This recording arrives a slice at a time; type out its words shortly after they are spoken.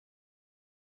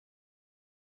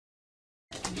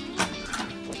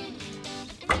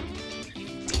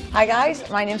Hi guys,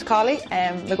 my name's Carly,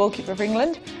 I'm the goalkeeper for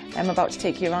England. I'm about to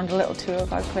take you around a little tour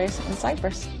of our place in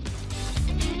Cyprus.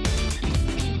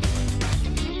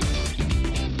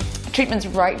 Treatment's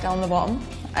right down the bottom,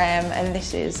 and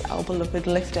this is our beloved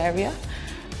lift area.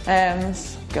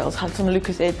 Girls had some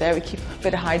Lucozade there, we keep a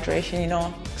bit of hydration, you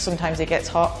know, sometimes it gets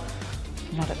hot,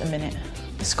 not at the minute.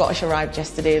 The Scottish arrived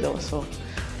yesterday though, so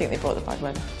I think they brought the bad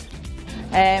weather.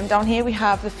 Down here we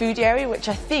have the food area, which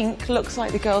I think looks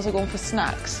like the girls are going for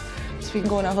snacks. So we can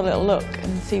go and have a little look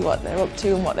and see what they're up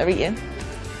to and what they're eating.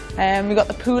 We've got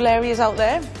the pool areas out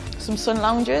there, some sun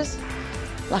lounges.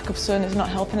 Lack of sun is not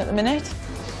helping at the minute.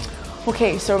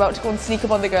 Okay, so we're about to go and sneak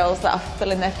up on the girls that are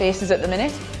filling their faces at the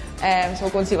minute. So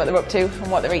we'll go and see what they're up to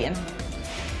and what they're eating.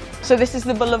 So this is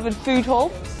the beloved food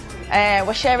hall.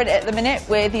 We're sharing it at the minute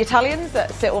with the Italians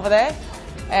that sit over there.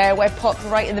 We're popped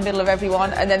right in the middle of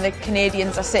everyone, and then the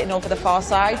Canadians are sitting over the far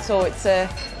side, so it's a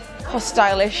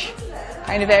hostile-ish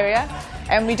kind of area.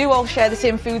 And we do all share the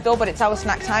same food though, but it's our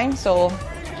snack time, so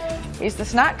here's the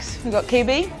snacks. We've got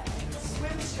KB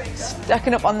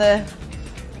stacking up on the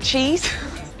cheese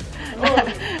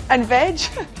and veg.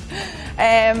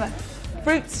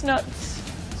 Fruits, nuts,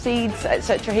 seeds,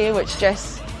 etc. here, which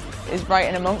Jess is right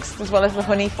in amongst, as well as the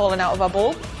honey falling out of our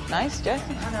bowl. Nice, Jess.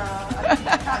 I know, I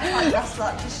can't grasp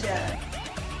that just yet.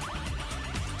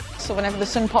 So whenever the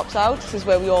sun pops out, this is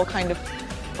where we all kind of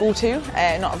go to.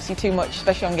 Not obviously too much,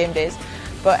 especially on game days.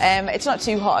 But it's not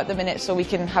too hot at the minute, so we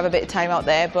can have a bit of time out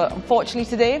there. But unfortunately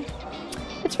today,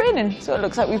 it's raining, so it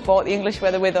looks like we've brought the English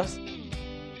weather with us.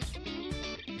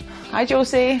 Hi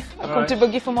Josie, I've come to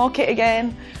bug you for more kit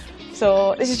again.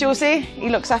 So this is Josie, he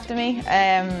looks after me.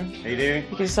 How you doing?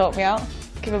 He can sort me out.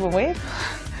 Give him a wave.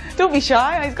 Don't be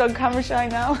shy, he's gone camera shy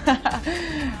now.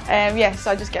 Yeah,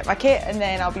 so I'll just get my kit and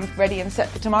then I'll be ready and set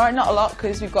for tomorrow. Not a lot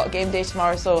because we've got a game day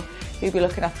tomorrow, so he'll be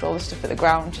looking after all the stuff at the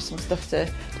ground, just some stuff to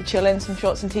chill in, some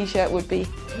shorts and t-shirt would be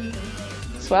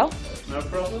swell. No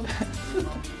problem.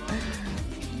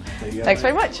 Thanks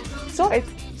very much. Sorted.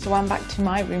 So I'm back to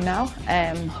my room now.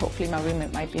 Hopefully my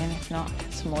roommate might be in, if not,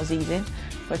 get some more Z's in.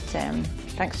 But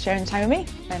thanks for sharing time with me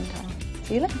and I'll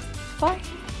see you later. Bye.